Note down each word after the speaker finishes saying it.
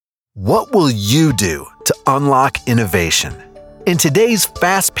What will you do to unlock innovation? In today's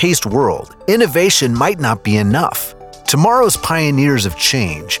fast-paced world, innovation might not be enough. Tomorrow's pioneers of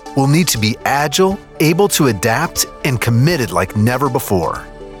change will need to be agile, able to adapt, and committed like never before.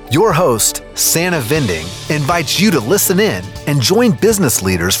 Your host, Sana Vinding, invites you to listen in and join business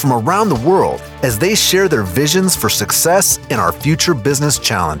leaders from around the world as they share their visions for success in our future business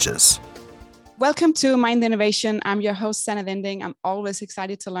challenges. Welcome to Mind Innovation. I'm your host, Sana Vinding. I'm always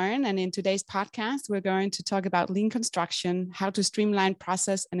excited to learn. And in today's podcast, we're going to talk about lean construction, how to streamline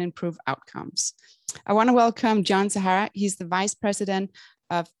process and improve outcomes. I want to welcome John Sahara. He's the Vice President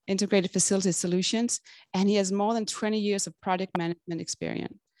of Integrated Facility Solutions, and he has more than 20 years of project management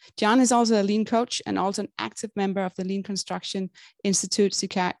experience. John is also a lean coach and also an active member of the Lean Construction Institute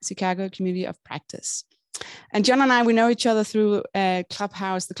Chicago Community of Practice. And John and I, we know each other through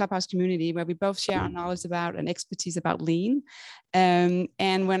Clubhouse, the Clubhouse community, where we both share our knowledge about and expertise about lean. And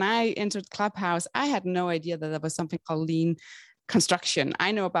when I entered Clubhouse, I had no idea that there was something called lean construction.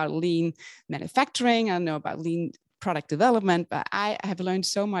 I know about lean manufacturing, I know about lean product development, but I have learned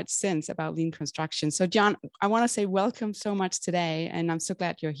so much since about lean construction. So John, I want to say welcome so much today, and I'm so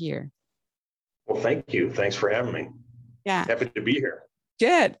glad you're here. Well, thank you. Thanks for having me. Yeah. Happy to be here.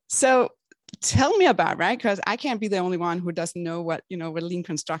 Good. So tell me about, right? Because I can't be the only one who doesn't know what lean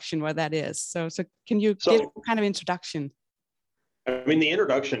construction, what that is. So can you give kind of introduction? I mean, the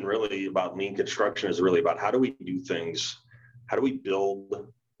introduction really about lean construction is really about how do we do things? How do we build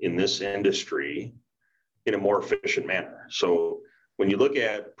in this industry in a more efficient manner? So when you look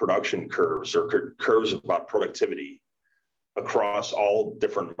at production curves or curves about productivity across all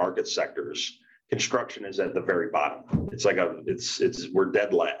different market sectors, construction is at the very bottom. It's like we're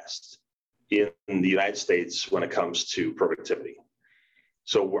dead last in the United States when it comes to productivity.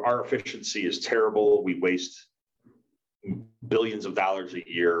 So our efficiency is terrible. We waste billions of dollars a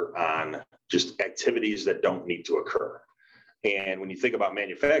year on just activities that don't need to occur. And when you think about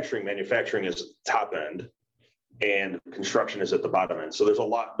manufacturing is at the top end and construction is at the bottom end. So there's a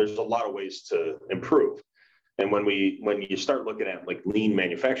lot of ways to improve. And when you start looking at like lean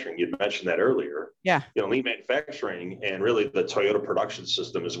manufacturing, you mentioned that earlier. Yeah. Lean manufacturing and really the Toyota production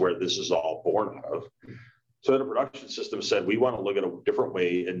system is where this is all born out of. Toyota production system said, we want to look at a different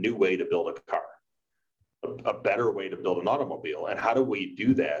way, a new way to build a car, a better way to build an automobile. And how do we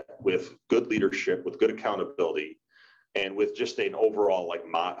do that with good leadership, with good accountability, and with just an overall what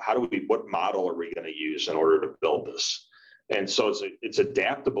model are we going to use in order to build this? And so it's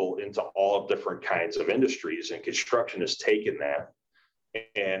adaptable into all different kinds of industries, and construction has taken that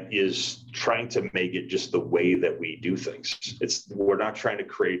and is trying to make it just the way that we do things. We're not trying to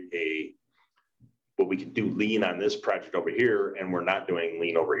create what we can do lean on this project over here, and we're not doing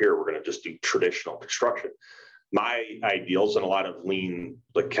lean over here. We're going to just do traditional construction. My ideals and a lot of lean,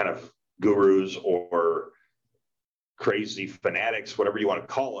 like kind of gurus or crazy fanatics, whatever you want to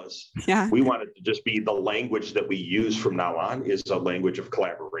call us. Yeah. We want it to just be the language that we use from now on is a language of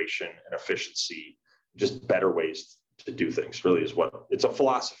collaboration and efficiency, just better ways to do things. Really is what it's a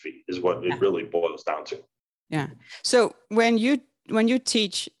philosophy is what it really boils down to. Yeah. So when you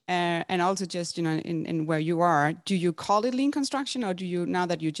teach and also just, in where you are, do you call it lean construction, or do you, now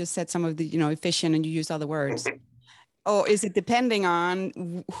that you just said some of the, efficient and you use other words? Or is it depending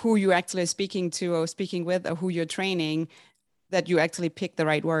on who you actually are speaking to or speaking with or who you're training that you actually pick the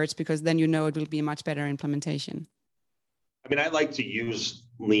right words, because then it will be a much better implementation? I mean, I like to use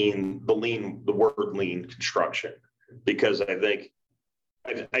the word lean construction, because I think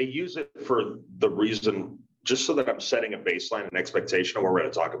I use it for the reason, just so that I'm setting a baseline and expectation of what we're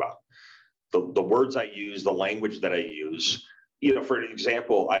going to talk about. The words I use, the language that I use, for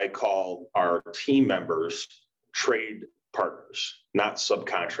example, I call our team members trade partners, not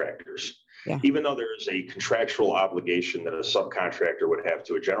subcontractors. Yeah. Even though there is a contractual obligation that a subcontractor would have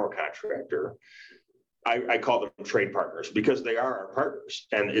to a general contractor, I call them trade partners because they are our partners.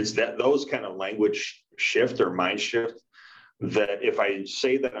 And it's those kind of language shift or mind shift that if I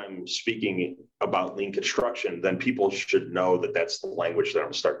say that I'm speaking about lean construction, then people should know that that's the language that I'm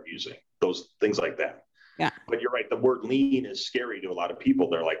going to start using, those things like that. Yeah. But you're right. The word lean is scary to a lot of people.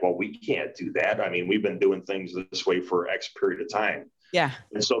 They're like, well, we can't do that. I mean, we've been doing things this way for X period of time. Yeah.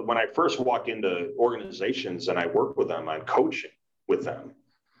 And so when I first walk into organizations and I work with them on coaching with them,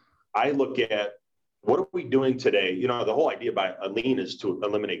 I look at what are we doing today? The whole idea about lean is to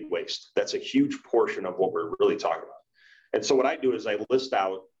eliminate waste. That's a huge portion of what we're really talking about. And so what I do is I list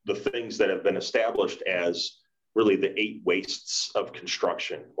out the things that have been established as really the 8 wastes of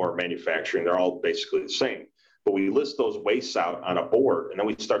construction or manufacturing. They're all basically the same. But we list those wastes out on a board, and then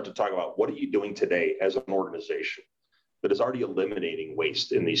we start to talk about what are you doing today as an organization that is already eliminating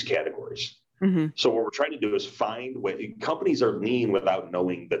waste in these categories. Mm-hmm. So what we're trying to do is find way companies are lean without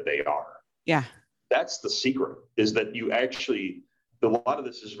knowing that they are. Yeah. That's the secret, is that you actually, a lot of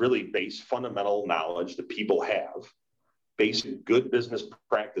this is really based fundamental knowledge that people have, basic good business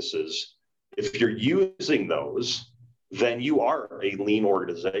practices. If you're using those, then you are a lean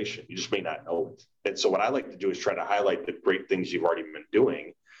organization. You just may not know it. And so what I like to do is try to highlight the great things you've already been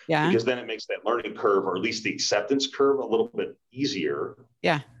doing, because then it makes that learning curve, or at least the acceptance curve, a little bit easier.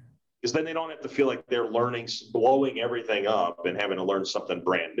 Yeah. Because then they don't have to feel like they're learning, blowing everything up and having to learn something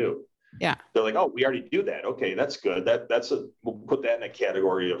brand new. Yeah. They're like, oh, we already do that. Okay, that's good. We'll put that in a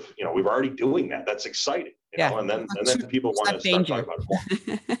category of, we've already doing that. That's exciting. You know? And then people want to start talking about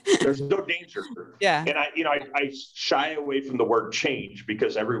it more. There's no danger. Yeah. And I shy away from the word change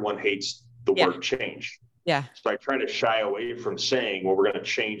because everyone hates the word change. Yeah. So I try to shy away from saying, well, we're going to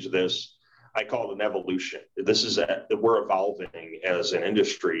change this. I call it an evolution. This is that we're evolving as an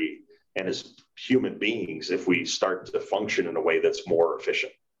industry and as human beings if we start to function in a way that's more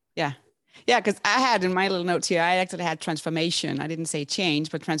efficient. Yeah. Yeah, because I had in my little notes here, I actually had transformation. I didn't say change,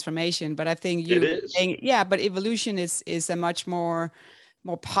 but transformation. But I think you saying, but evolution is a much more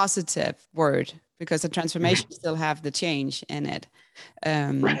positive word, because the transformation still have the change in it.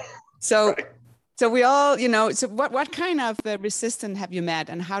 Right. So we all, so what kind of resistance have you met,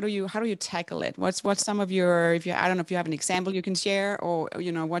 and how do you tackle it? What's some of your, I don't know if you have an example you can share, or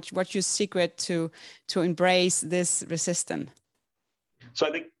what's your secret to embrace this resistance? So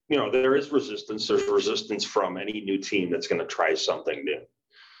I think, there is resistance. There's resistance from any new team that's going to try something new.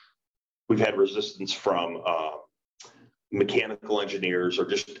 We've had resistance from mechanical engineers, or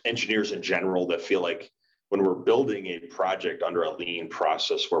just engineers in general, that feel like when we're building a project under a lean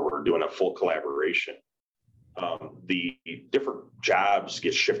process where we're doing a full collaboration, the different jobs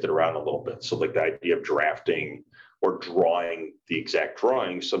get shifted around a little bit. So like the idea of drafting or drawing the exact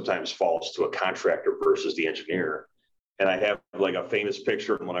drawing sometimes falls to a contractor versus the engineer. And I have like a famous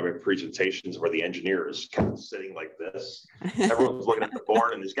picture in one of my presentations where the engineer is kind of sitting like this. Everyone's looking at the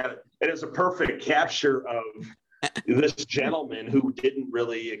board, and it is a perfect capture of this gentleman who didn't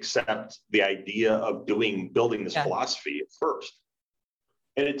really accept the idea of building this philosophy at first.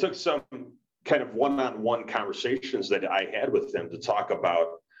 And it took some kind of one-on-one conversations that I had with him to talk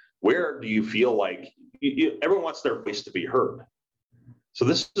about, where do you feel like everyone wants their voice to be heard. So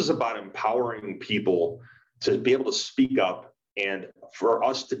this is about empowering people to be able to speak up and for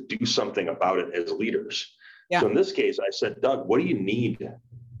us to do something about it as leaders. Yeah. So in this case, I said, Doug, what do you need?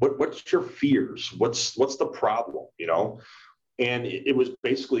 What's your fears? What's the problem? And it was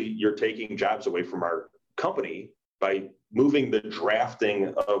basically, you're taking jobs away from our company by moving the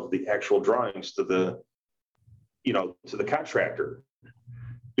drafting of the actual drawings to the contractor,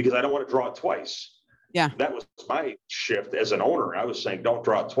 because I don't want to draw it twice. Yeah. That was my shift as an owner. I was saying, don't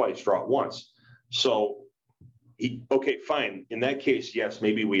draw it twice, draw it once. So okay, fine. In that case, yes,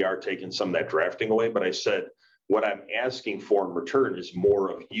 maybe we are taking some of that drafting away, but I said, what I'm asking for in return is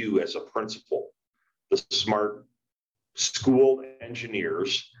more of you as a principal, the smart school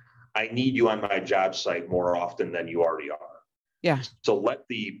engineers. I need you on my job site more often than you already are. Yeah. So let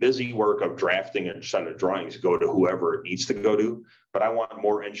the busy work of drafting and sending drawings go to whoever it needs to go to, but I want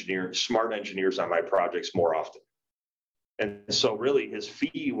more smart engineers on my projects more often. And so really his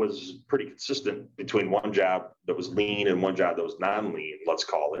fee was pretty consistent between one job that was lean and one job that was non-lean, let's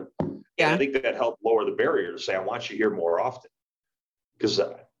call it. Yeah. And I think that helped lower the barrier to say, I want you here more often, because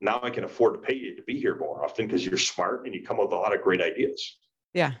now I can afford to pay you to be here more often because you're smart and you come up with a lot of great ideas.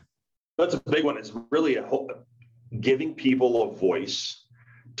 Yeah. That's a big one. It's really giving people a voice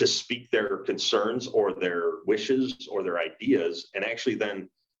to speak their concerns or their wishes or their ideas, and actually then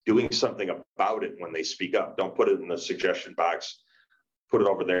doing something about it when they speak up. Don't put it in the suggestion box, put it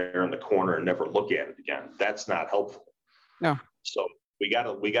over there in the corner and never look at it again. That's not helpful. No. So we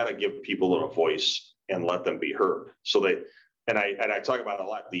gotta give people a voice and let them be heard. So I talk about a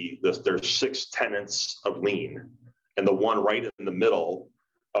lot, there's 6 tenets of lean, and the one right in the middle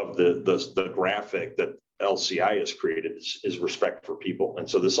of the graphic that LCI has created is respect for people. And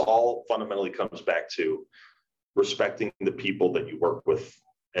so this all fundamentally comes back to respecting the people that you work with.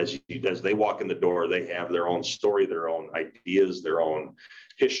 As they walk in the door, they have their own story, their own ideas, their own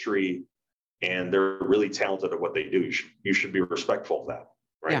history, and they're really talented at what they do. You should be respectful of that,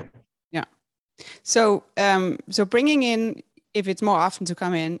 right? Yeah. So bringing in, if it's more often to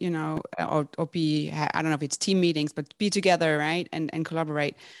come in, or be, I don't know if it's team meetings, but be together, right, and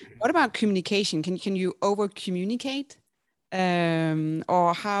collaborate. What about communication? Can you over communicate,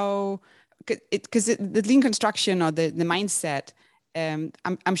 or how? Because the lean construction or the mindset.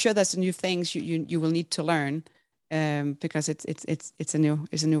 I'm sure there's new things you will need to learn. because it's a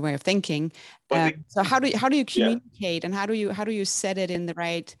new way of thinking. So how do you communicate, and how do you set it in the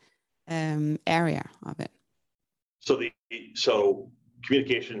right area of it? So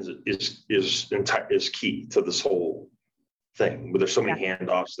communications is key to this whole thing. There's so many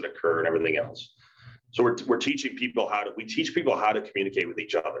handoffs that occur and everything else. So we're teaching people we teach people how to communicate with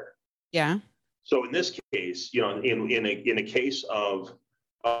each other. Yeah. So in this case, in a case of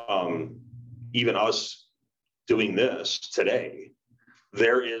even us doing this today,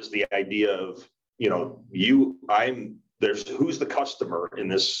 there is the idea of, who's the customer in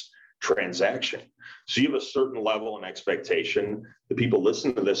this transaction. So you have a certain level and expectation. The people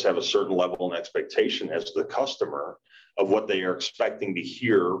listening to this have a certain level and expectation as the customer of what they are expecting to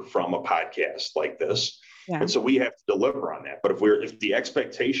hear from a podcast like this. Yeah. And so we have to deliver on that. But if the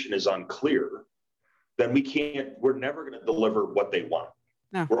expectation is unclear, then we're never going to deliver what they want.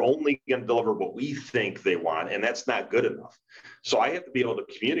 No. We're only going to deliver what we think they want, and that's not good enough. So I have to be able to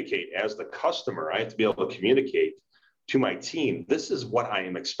communicate as the customer. I have to be able to communicate to my team, this is what I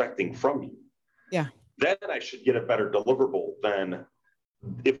am expecting from you. Yeah. Then I should get a better deliverable than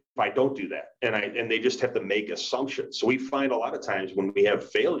if I don't do that. And they just have to make assumptions. So we find a lot of times when we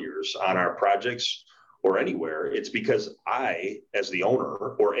have failures on our projects or anywhere, it's because I, as the owner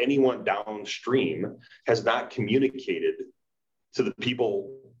or anyone downstream, has not communicated to the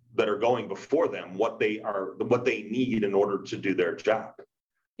people that are going before them what they need in order to do their job.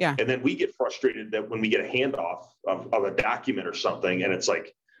 Yeah. And then we get frustrated that when we get a handoff of a document or something, and it's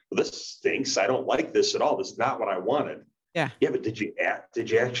like, well, this stinks. I don't like this at all. This is not what I wanted. Yeah. Yeah, but did you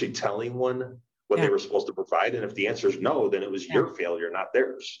actually tell anyone what they were supposed to provide? And if the answer is no, then it was your failure, not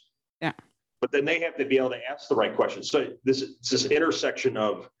theirs. Yeah. But then they have to be able to ask the right questions. So this intersection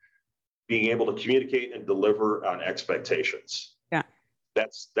of being able to communicate and deliver on expectations. Yeah.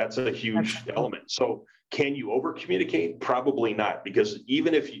 That's a huge element. So can you over communicate? Probably not, because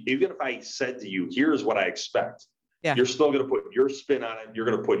even if I said to you, here's what I expect, you're still going to put your spin on it. You're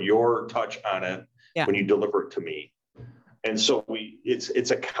going to put your touch on it when you deliver it to me. And so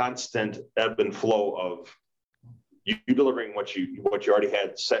it's a constant ebb and flow of you delivering what you already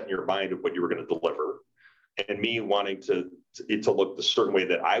had set in your mind of what you were going to deliver, and me wanting it to look the certain way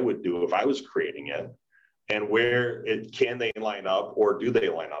that I would do if I was creating it. And can they line up, or do they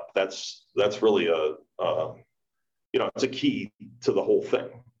line up? That's really it's a key to the whole thing.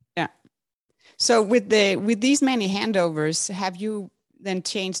 Yeah. So with these many handovers, have you then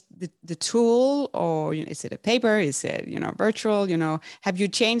changed the tool, or is it a paper? Is it virtual? Have you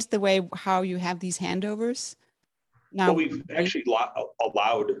changed the way how you have these handovers? Now, well, we've actually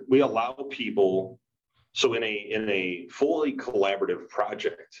allow people. So in a fully collaborative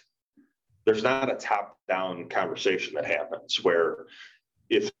project, there's not a top-down conversation that happens where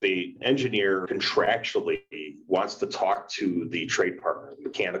if the engineer contractually wants to talk to the trade partner, the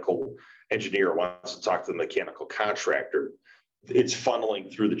mechanical engineer wants to talk to the mechanical contractor, it's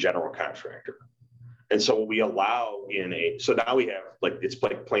funneling through the general contractor. And so we allow so now we have, it's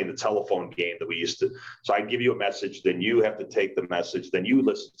like playing the telephone game that we used to. So I give you a message, then you have to take the message, then you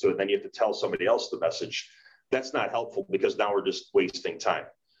listen to it, then you have to tell somebody else the message. That's not helpful, because now we're just wasting time.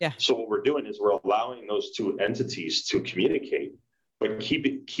 Yeah. So what we're doing is we're allowing those two entities to communicate, but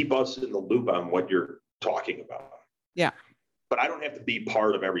keep us in the loop on what you're talking about. Yeah. But I don't have to be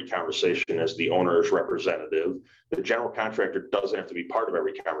part of every conversation as the owner's representative. The general contractor doesn't have to be part of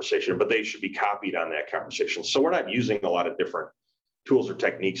every conversation, but they should be copied on that conversation. So we're not using a lot of different tools or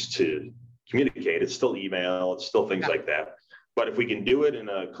techniques to communicate. It's still email, it's still things like that. But if we can do it in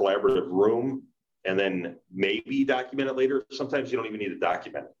a collaborative room and then maybe document it later, sometimes you don't even need to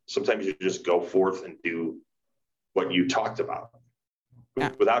document it. Sometimes you just go forth and do what you talked about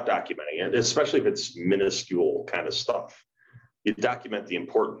without documenting it, especially if it's minuscule kind of stuff. You document the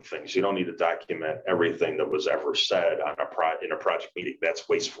important things. You don't need to document everything that was ever said in a project meeting. That's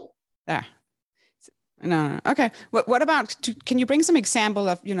wasteful. Yeah. No. Okay. What about? Can you bring some example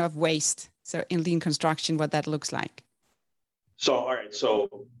of of waste? So in lean construction, what that looks like. So all right.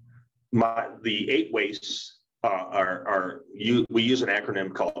 So the 8 wastes we use an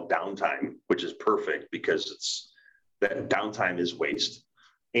acronym called downtime, which is perfect because that downtime is waste,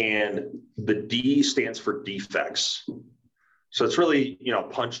 and the D stands for defects. So it's really,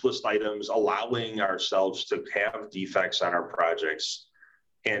 punch list items, allowing ourselves to have defects on our projects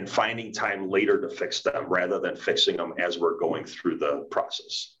and finding time later to fix them rather than fixing them as we're going through the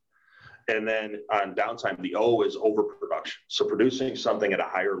process. And then on downtime, the O is overproduction. So producing something at a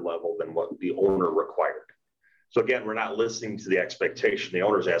higher level than what the owner required. So again, we're not listening to the expectation the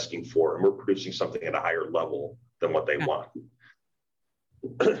owner's asking for, and we're producing something at a higher level than what they want.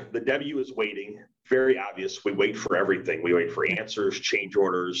 The W is waiting very obvious. We wait for everything. We wait for answers, change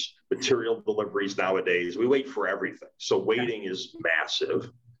orders, material deliveries nowadays. We wait for everything. So waiting is massive,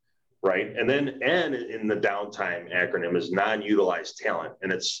 right? And then N in the downtime acronym is non-utilized talent.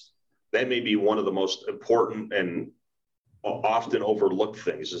 And that may be one of the most important and often overlooked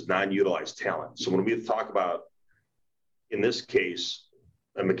things is non-utilized talent. So when we talk about, in this case,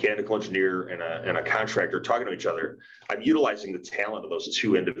 a mechanical engineer and a contractor talking to each other, I'm utilizing the talent of those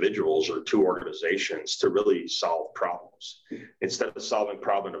two individuals or two organizations to really solve problems. Instead of solving a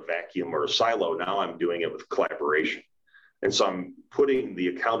problem in a vacuum or a silo, now I'm doing it with collaboration. And so I'm putting the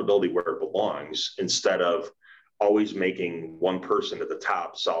accountability where it belongs instead of always making one person at the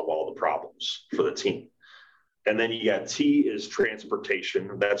top solve all the problems for the team. And then you got T is transportation.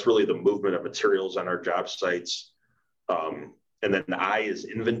 That's really the movement of materials on our job sites. And then the I is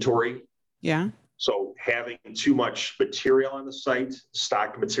inventory. Yeah. So having too much material on the site,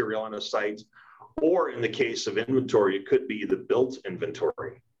 stocked material on the site, or in the case of inventory, it could be the built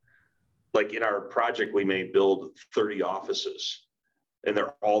inventory. Like in our project, we may build 30 offices and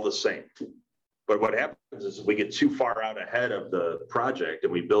they're all the same. But what happens is we get too far out ahead of the project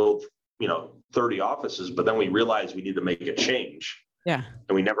and we build, 30 offices, but then we realize we need to make a change. Yeah.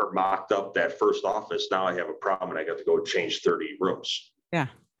 And we never mocked up that first office. Now I have a problem and I got to go change 30 rooms. Yeah.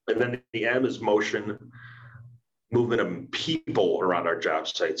 And then the M is motion. Movement of people around our job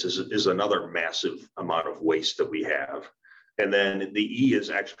sites is another massive amount of waste that we have. And then the E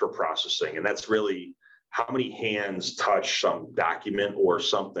is extra processing. And that's really how many hands touch some document or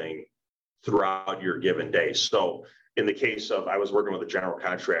something throughout your given day. So in the case of, I was working with a general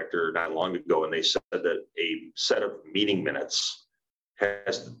contractor not long ago, and they said that a set of meeting minutes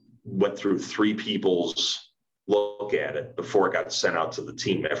went through 3 people's look at it before it got sent out to the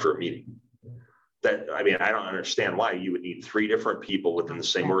team after a meeting. I don't understand why you would need 3 different people within the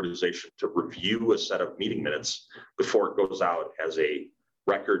same organization to review a set of meeting minutes before it goes out as a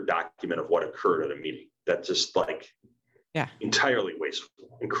record document of what occurred at a meeting. That's just entirely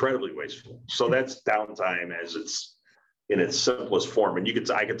wasteful, incredibly wasteful. So that's downtime as it's in its simplest form.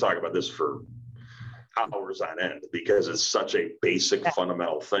 And I could talk about this for hours on end because it's such a basic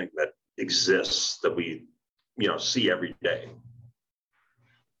fundamental thing that exists that we see every day.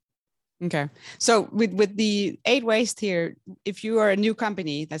 Okay. So with the 8 ways here, if you are a new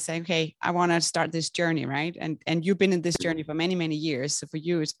company that's saying, okay, I want to start this journey, right? And you've been in this journey for many, many years. So for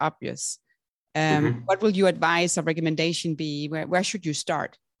you, it's obvious. What will your advice or recommendation be? Where should you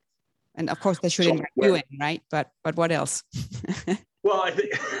start? And of course, they should invite you in, right? But what else? Well, I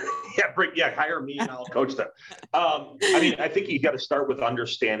think, hire me and I'll coach them. I think you got to start with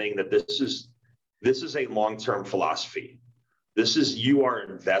understanding that this is a long-term philosophy. You are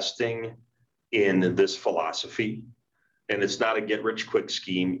investing in this philosophy, and it's not a get-rich-quick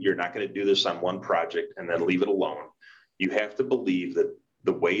scheme. You're not going to do this on one project and then leave it alone. You have to believe that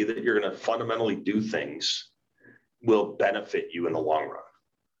the way that you're going to fundamentally do things will benefit you in the long run.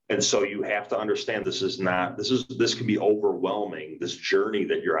 And so you have to understand this can be overwhelming. This journey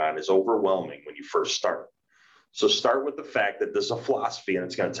that you're on is overwhelming when you first start. So start with the fact that this is a philosophy and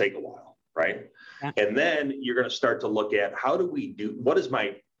it's going to take a while, right? Yeah. And then you're going to start to look at what is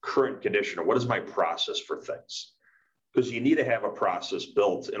my current condition or what is my process for things? Because you need to have a process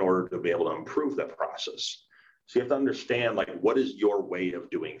built in order to be able to improve that process. So you have to understand what is your way of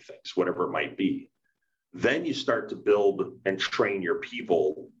doing things, whatever it might be. Then you start to build and train your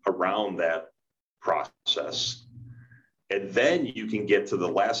people around that process. And then you can get to the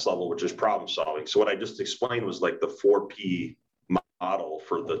last level, which is problem solving. So what I just explained was the 4P model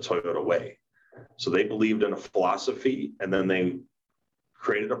for the Toyota way. So they believed in a philosophy, and then they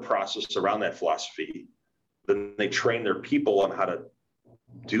created a process around that philosophy. Then they trained their people on how to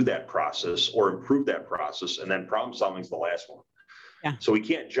do that process or improve that process. And then problem solving is the last one. Yeah. So we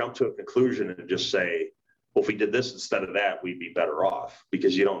can't jump to a conclusion and just say, well, if we did this instead of that, we'd be better off,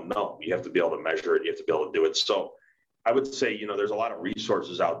 because you don't know. You have to be able to measure it. You have to be able to do it. So I would say, there's a lot of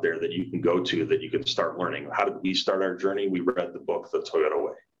resources out there that you can go to that you can start learning. How did we start our journey? We read the book, The Toyota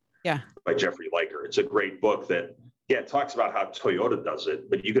Way, by Jeffrey Liker. It's a great book that, it talks about how Toyota does it,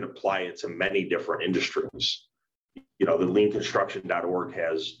 but you can apply it to many different industries. The leanconstruction.org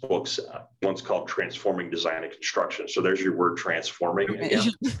has books. One's called Transforming Design and Construction. So there's your word transforming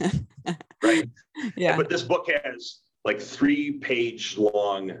again, right? Yeah. But this book has 3-page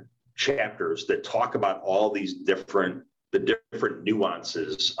long chapters that talk about all these different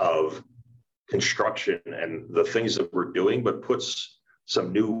nuances of construction and the things that we're doing, but puts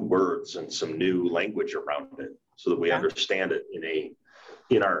some new words and some new language around it so that we understand it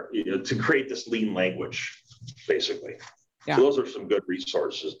to create this lean language, basically. Yeah. So those are some good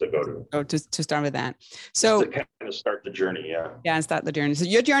resources to go to. Oh, to start with that. So just to kind of start the journey. Yeah. Yeah, and start the journey. So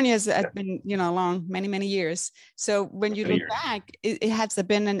your journey has been, long, many, many years. So when you look back, it has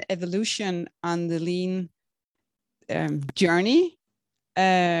been an evolution on the lean journey,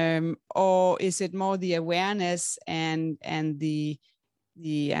 or is it more the awareness and the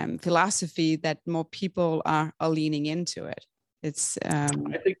philosophy that more people are leaning into it? It's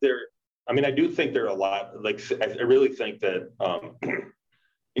I do think there are a lot, like, I really think that,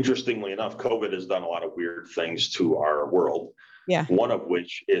 interestingly enough, COVID has done a lot of weird things to our world. Yeah. One of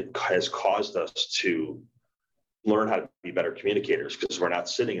which it has caused us to learn how to be better communicators because we're not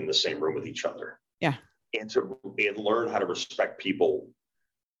sitting in the same room with each other. Yeah. And learn how to respect people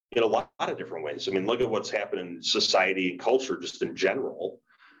in a lot of different ways. I mean, look at what's happened in society and culture just in general.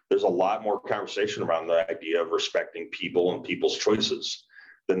 There's a lot more conversation around the idea of respecting people and people's choices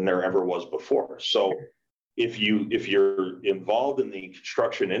than there ever was before. So if you're involved in the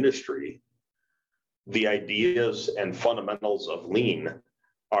construction industry, the ideas and fundamentals of lean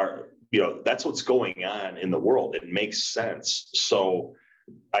are, that's what's going on in the world. It makes sense. So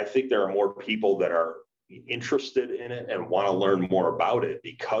I think there are more people that are interested in it and want to learn more about it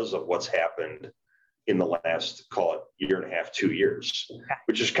because of what's happened in the last, call it, year and a half, 2 years,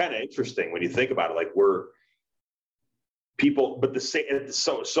 which is kind of interesting when you think about it. Like, we're people, but the same.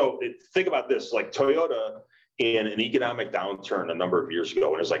 So think about this, like Toyota in an economic downturn a number of years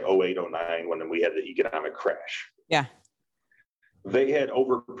ago, when it was like 08, 09, when we had the economic crash. Yeah. They had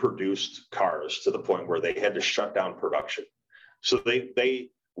overproduced cars to the point where they had to shut down production. So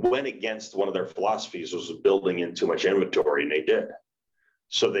they went against one of their philosophies, was building in too much inventory, and they did.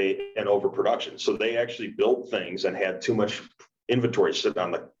 So and overproduction. So they actually built things and had too much inventory sitting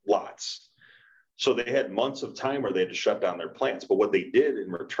on the lots. So they had months of time where they had to shut down their plants. But what they did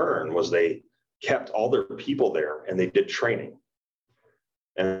in return was they kept all their people there and they did training.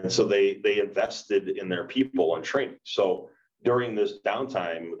 And so they invested in their people and training. So during this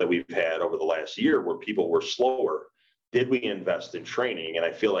downtime that we've had over the last year, where people were slower, did we invest in training? And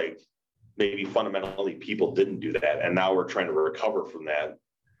I feel like maybe fundamentally people didn't do that. And now we're trying to recover from that.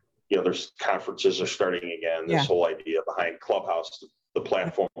 There's conferences are starting again. This whole idea behind Clubhouse, the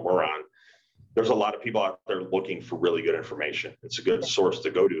platform we're on. There's a lot of people out there looking for really good information. It's a good source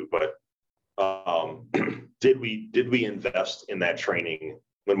to go to, but did we invest in that training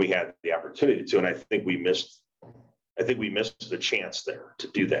when we had the opportunity to? And I think we missed the chance there to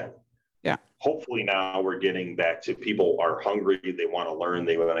do that. Yeah. Hopefully now we're getting back to, people are hungry, they want to learn,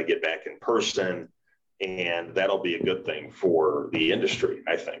 they want to get back in person, and that'll be a good thing for the industry,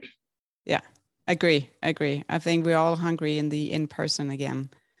 I think. Yeah, agree. I think we're all hungry in person again.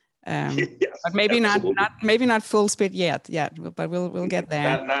 Yes, but maybe not full speed yet, but we'll get there.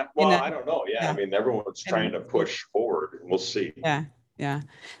 I don't know. Yeah. I mean, everyone's trying to push forward, and we'll see. Yeah.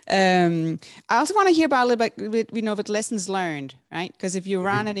 I also want to hear about a little bit, with lessons learned, right? Because if you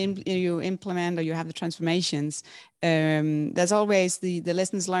run and you implement, or you have the transformations, there's always the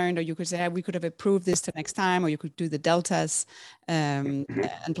lessons learned, or you could say, we could have improved this to next time, or you could do the deltas and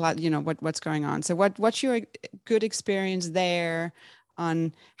plot, what's going on. So what's your good experience there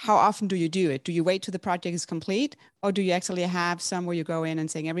on how often do you do it? Do you wait till the project is complete, or do you actually have some where you go in and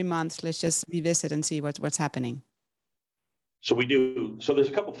saying every month, let's just revisit and see what's happening? So we do. So there's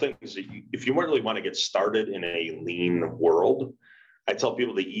a couple of things. If you really want to get started in a lean world, I tell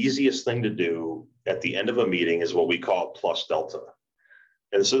people the easiest thing to do at the end of a meeting is what we call plus delta.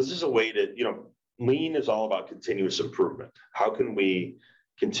 And so this is a way to, lean is all about continuous improvement. How can we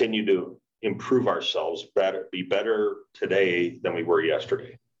continue to improve ourselves be better today than we were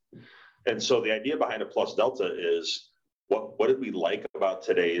yesterday? And so the idea behind a plus delta is, what did we like about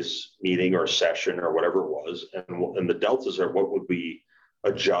today's meeting or session or whatever it was? And the deltas are, what would we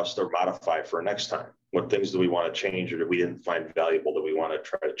adjust or modify for next time? What things do we want to change, or that we didn't find valuable that we want to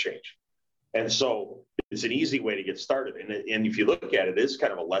try to change? And so it's an easy way to get started. And if you look at it, it's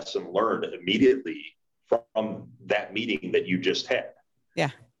kind of a lesson learned immediately from that meeting that you just had.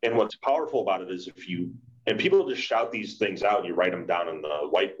 Yeah. And what's powerful about it is and people just shout these things out and you write them down on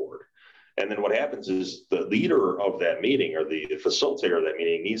the whiteboard. And then what happens is the leader of that meeting, or the facilitator of that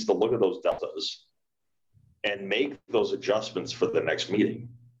meeting, needs to look at those deltas and make those adjustments for the next meeting.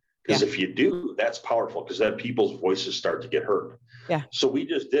 Because if you do, that's powerful, because then people's voices start to get heard. Yeah. So we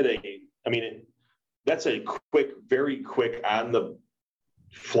just did that's a very quick on the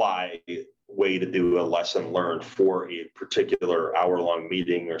fly way to do a lesson learned for a particular hour-long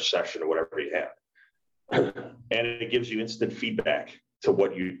meeting or session or whatever you have. And it gives you instant feedback to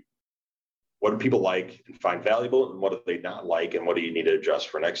what do people like and find valuable, and what do they not like, and what do you need to adjust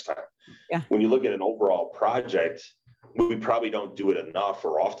for next time? Yeah. When you look at an overall project, we probably don't do it enough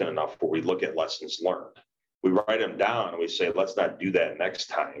or often enough where we look at lessons learned. We write them down and we say, let's not do that next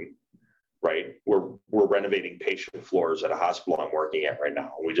time, right? We're renovating patient floors at a hospital I'm working at right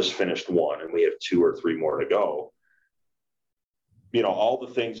now. We just finished one and we have 2 or 3 more to go. You know, all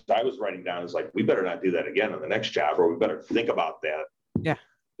the things I was writing down is like, we better not do that again on the next job, or we better think about that. Yeah.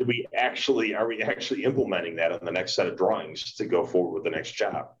 Are we actually implementing that on the next set of drawings to go forward with the next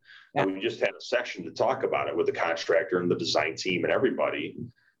job? Yeah. And we just had a session to talk about it with the contractor and the design team and everybody,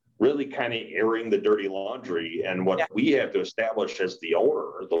 really kind of airing the dirty laundry. And what we have to establish as the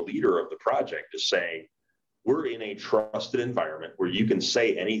owner, the leader of the project, is saying, we're in a trusted environment where you can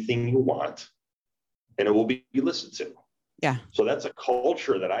say anything you want and it will be listened to. Yeah. So that's a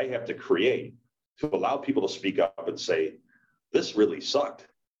culture that I have to create to allow people to speak up and say, this really sucked.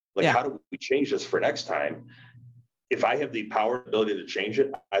 Like, how do we change this for next time? If I have the power and ability to change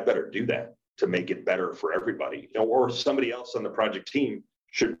it, I better do that to make it better for everybody. You know, or somebody else on the project team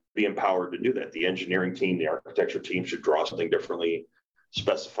should be empowered to do that. The engineering team, the architecture team should draw something differently,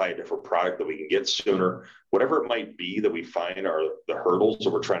 specify a different product that we can get sooner. Whatever it might be that we find are the hurdles that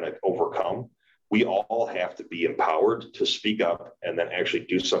we're trying to overcome, we all have to be empowered to speak up and then actually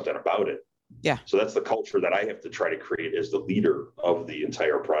do something about it. Yeah. So that's the culture that I have to try to create as the leader of the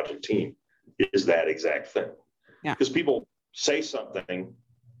entire project team, is that exact thing. Yeah. Because people say something,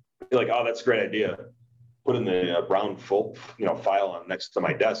 you're like, oh, that's a great idea. Put in the brown file on next to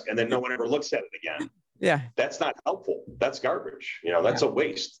my desk, and then no one ever looks at it again. Yeah. That's not helpful. That's garbage. You know, that's a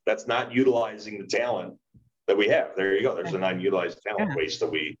waste. That's not utilizing the talent that we have. There you go. There's a non-utilized talent waste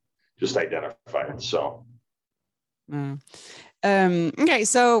that we just identified. So, okay.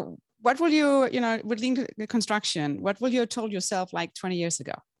 So what will you, with lean construction, what will you have told yourself like 20 years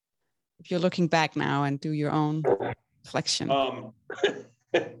ago? If you're looking back now and do your own reflection. Well,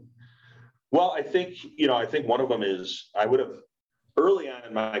 I think one of them is I would have, early on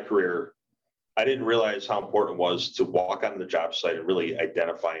in my career, I didn't realize how important it was to walk on the job site and really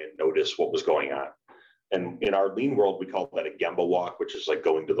identify and notice what was going on. And in our lean world, we call that a Gemba walk, which is like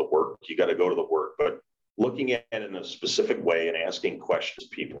going to the work. You got to go to the work, but looking at it in a specific way and asking questions,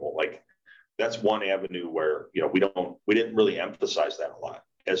 people, like, that's one avenue where, we didn't really emphasize that a lot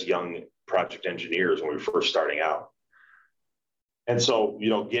as young project engineers when we were first starting out. And so,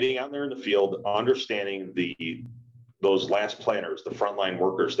 getting out there in the field, understanding those last planners, the frontline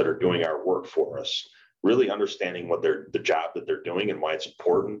workers that are doing our work for us, really understanding what the job that they're doing and why it's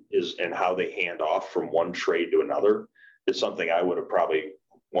important is, and how they hand off from one trade to another, is something I would have probably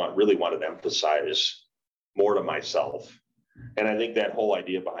really wanted to emphasize more to myself. And I think that whole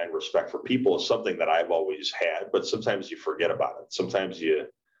idea behind respect for people is something that I've always had, but sometimes you forget about it. Sometimes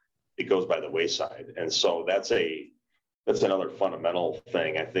it goes by the wayside. And so that's another fundamental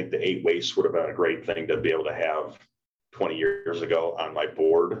thing. I think the 8 wastes would have been a great thing to be able to have 20 years ago on my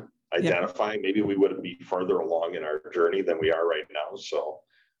board, identifying. Maybe we would be further along in our journey than we are right now. So,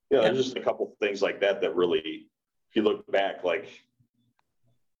 there's just a couple of things like that really, if you look back, like,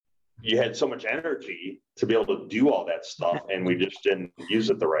 you had so much energy to be able to do all that stuff, and we just didn't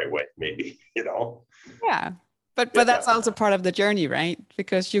use it the right way, maybe, Yeah. But that's also part of the journey, right?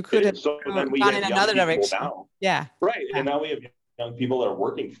 Because you could have gone in another direction. Now. Yeah. Right. Yeah. And now we have young people that are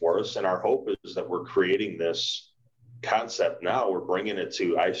working for us, and our hope is that we're creating this concept now. We're bringing it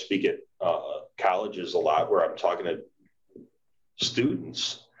to, I speak at colleges a lot where I'm talking to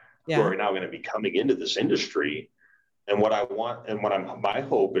students who are now going to be coming into this industry. And what I want, and my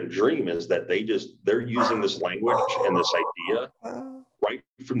hope and dream is that they're using this language and this idea right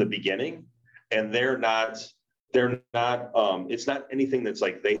from the beginning. And they're not, it's not anything that's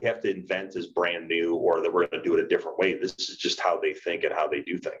like they have to invent as brand new or that we're going to do it a different way. This is just how they think and how they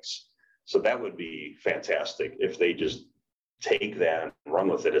do things. So that would be fantastic if they just take that and run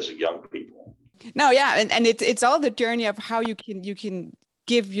with it as a young people. No, yeah. And it's all the journey of how you can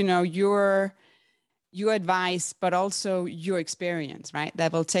give, your advice, but also your experience, right?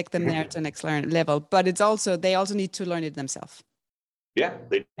 That will take them there to the next level. But they also need to learn it themselves. Yeah,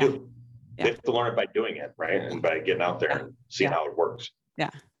 they do. Yeah. They have to learn it by doing it, right? And by getting out there and seeing how it works. Yeah.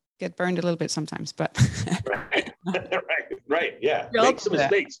 Get burned a little bit sometimes, but. right. Yeah. Make some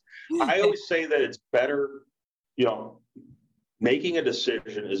mistakes. I always say that it's better, making a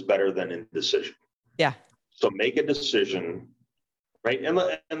decision is better than indecision. Yeah. So make a decision, right?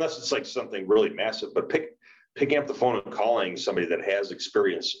 Unless it's like something really massive, but picking up the phone and calling somebody that has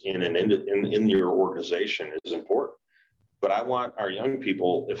experience in your organization is important. But I want our young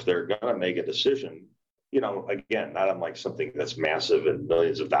people, if they're going to make a decision, again, not unlike something that's massive and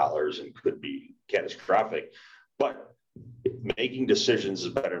millions of dollars and could be catastrophic, but making decisions is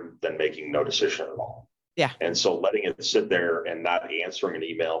better than making no decision at all. Yeah. And so letting it sit there and not answering an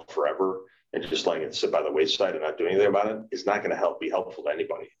email forever and just letting it sit by the wayside and not doing anything about it is not going to be helpful to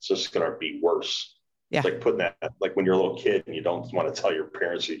anybody. It's just going to be worse. Yeah. It's like putting that, like when you're a little kid and you don't want to tell your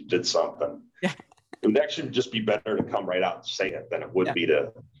parents you did something. Yeah. It would actually just be better to come right out and say it than it would be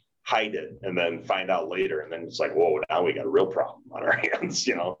to hide it and then find out later. And then it's like, whoa, now we got a real problem on our hands,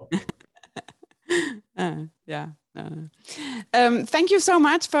 you know? Thank you so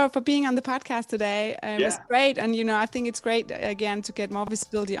much for being on the podcast today. It was great. And, you know, I think it's great, again, to get more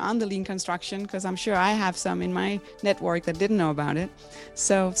visibility on the lean construction, because I'm sure I have some in my network that didn't know about it.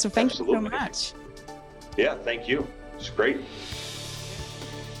 So thank you so much. Yeah, thank you. It's great.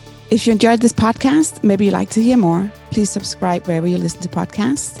 If you enjoyed this podcast, maybe you'd like to hear more, please subscribe wherever you listen to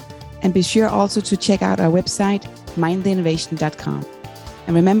podcasts. And be sure also to check out our website, mindtheinnovation.com.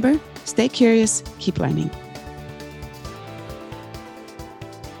 And remember, stay curious, keep learning.